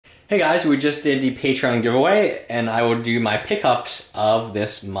Hey guys, we just did the Patreon giveaway and I will do my pickups of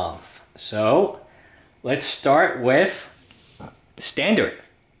this month. So let's start with Standard.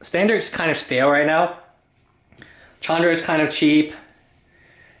 Standard's kind of stale right now. Chandra is kind of cheap.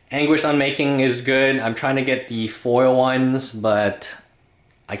 Anguish Unmaking is good. I'm trying to get the foil ones, but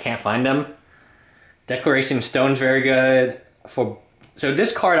I can't find them. Declaration Stone's very good. So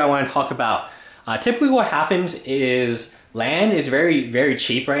this card I want to talk about. Typically what happens is land is very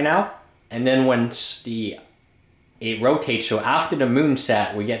cheap right now, and then once it rotates, so after the moon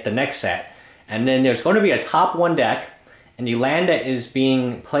set we get the next set, and then there's going to be a top one deck, and the land that is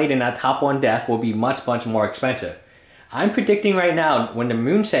being played in that top one deck will be much more expensive. I'm predicting right now when the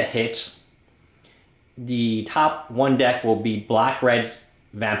moon set hits, the top one deck will be black-red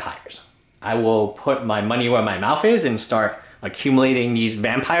vampires. I will put my money where my mouth is and start accumulating these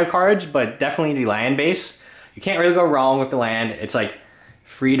vampire cards, but definitely the land base. You can't really go wrong with the land. It's like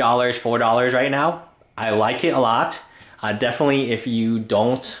 $3, $4 right now. I like it a lot. Definitely if you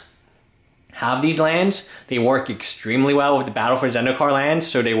don't have these lands, they work extremely well with the Battle for Zendikar lands,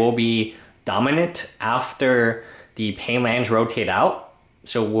 so they will be dominant after the pain lands rotate out.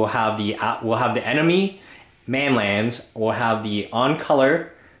 So we'll have the enemy man lands, we'll have the on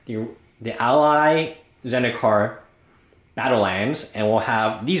color, the ally Zendikar battle lands, and we'll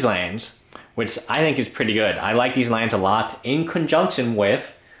have these lands, which I think is pretty good. I like these lands a lot in conjunction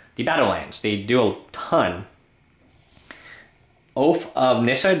with the battle lands. They do a ton. Oath of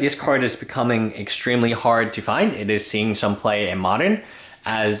Nissa, this card is becoming extremely hard to find. It is seeing some play in Modern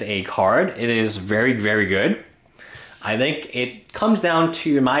as a card. It is very good. I think it comes down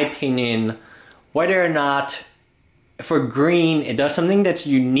to, in my opinion, whether or not for green, it does something that's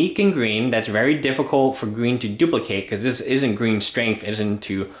unique in green that's very difficult for green to duplicate, because this isn't green strength, isn't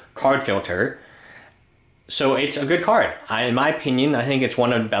to card filter. So it's a good card. In my opinion, I think it's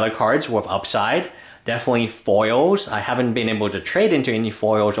one of the better cards with upside. Definitely foils. I haven't been able to trade into any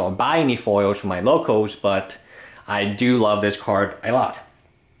foils or buy any foils for my locals, but I do love this card a lot.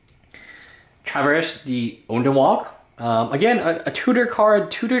 Traverse the Underwalk. Again, a tutor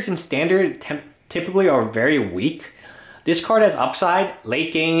card. Tutors in Standard typically are very weak. This card has upside.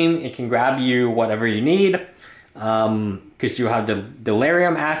 Late game, it can grab you whatever you need, because you have the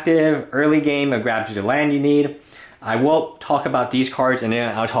Delirium active. Early game, it grabs you the land you need. I will talk about these cards and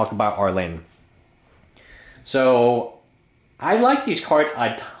then I'll talk about Arlinn. So I like these cards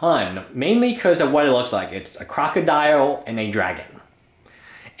a ton, mainly because of what it looks like. It's a crocodile and a dragon.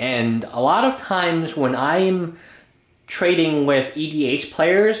 And a lot of times when I'm trading with EDH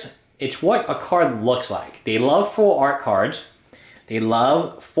players, it's what a card looks like. They love full art cards, they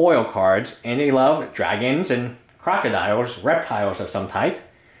love foil cards, and they love dragons and crocodiles, reptiles of some type.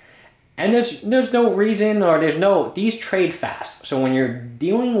 And there's no reason, or these trade fast. So when you're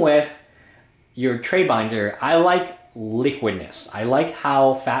dealing with your trade binder, I like liquidness. I like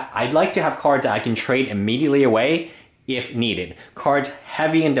how fast. I'd like to have cards that I can trade immediately away if needed. Cards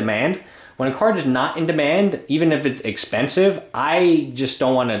heavy in demand. When a card is not in demand, even if it's expensive, I just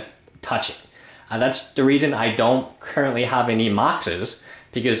don't want to touch it. That's the reason I don't currently have any Moxes,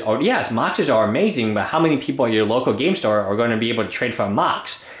 because yes, Moxes are amazing, but how many people at your local game store are going to be able to trade for a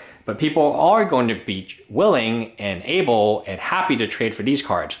Mox? But people are going to be willing and able and happy to trade for these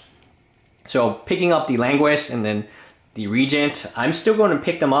cards. So picking up the Languish and then the Regent, I'm still going to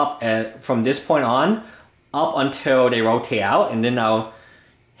pick them up from this point on up until they rotate out, and then I'll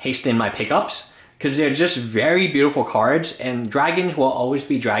hasten my pickups, because they're just very beautiful cards, and dragons will always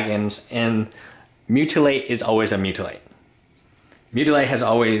be dragons, and Mutilate is always a Mutilate. Mutilate has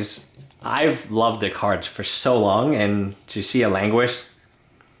always, I've loved the cards for so long, and to see a Languish,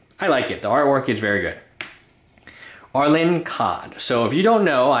 I like it. The artwork is very good. Arlinn Cod. So if you don't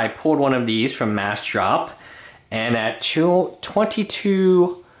know, I pulled one of these from Mass Drop, and at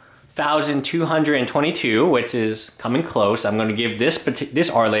 22,222, which is coming close, I'm going to give this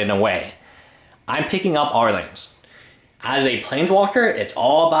Arlinn away. I'm picking up Arlinns. As a Planeswalker, it's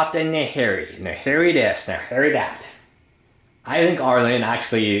all about the Nahiri. Nahiri this, Nahiri that. I think Arlinn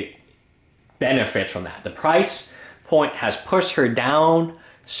actually benefits from that. The price point has pushed her down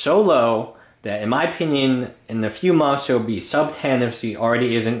so low that, in my opinion, in a few months she'll be sub 10 if she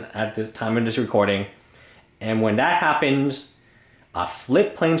already isn't at this time of this recording. And when that happens, a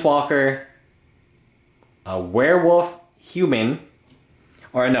flip Planeswalker, a werewolf human,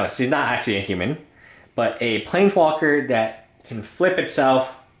 or no, she's not actually a human, but a Planeswalker that can flip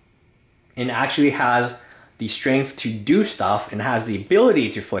itself and actually has the strength to do stuff and has the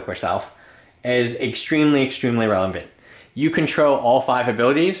ability to flip herself, is extremely relevant. You control all 5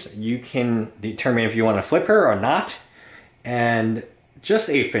 abilities. You can determine if you want to flip her or not. And just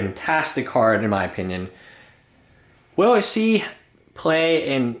a fantastic card in my opinion. Will it see play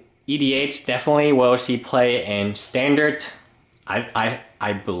in EDH? Definitely. Will it see play in Standard?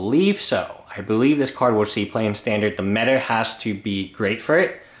 I believe so. I believe this card will see play in Standard. The meta has to be great for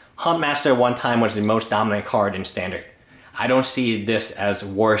it. Huntmaster one time was the most dominant card in Standard. I don't see this as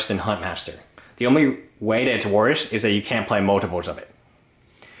worse than Huntmaster. The only way that it's worse is that you can't play multiples of it.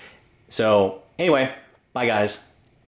 So anyway, bye guys.